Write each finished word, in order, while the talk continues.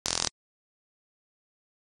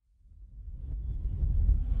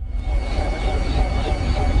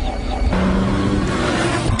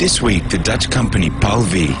This week, the Dutch company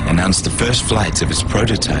PAL-V announced the first flights of its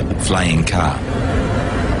prototype flying car.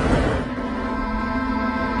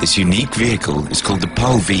 This unique vehicle is called the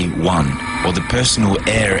PAL-V-1, or the Personal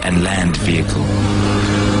Air and Land Vehicle,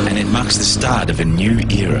 and it marks the start of a new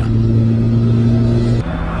era.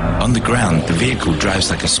 On the ground, the vehicle drives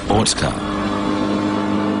like a sports car.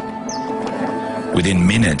 Within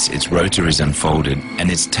minutes, its rotor is unfolded and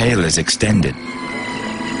its tail is extended.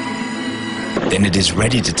 Then it is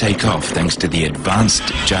ready to take off thanks to the advanced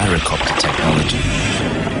gyrocopter technology.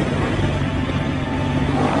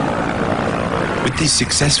 With these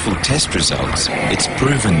successful test results, it's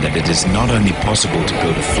proven that it is not only possible to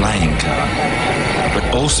build a flying car,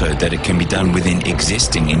 but also that it can be done within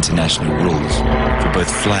existing international rules for both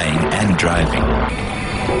flying and driving.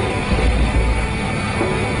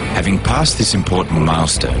 Having passed this important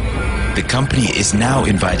milestone, the company is now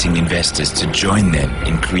inviting investors to join them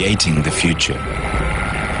in creating the future.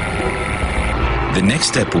 The next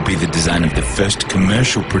step will be the design of the first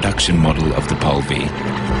commercial production model of the PAL-V,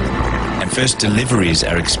 and first deliveries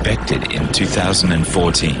are expected in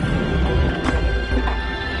 2014.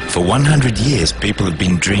 For 100 years, people have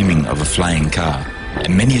been dreaming of a flying car,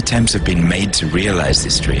 and many attempts have been made to realize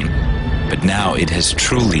this dream, but now it has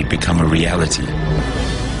truly become a reality.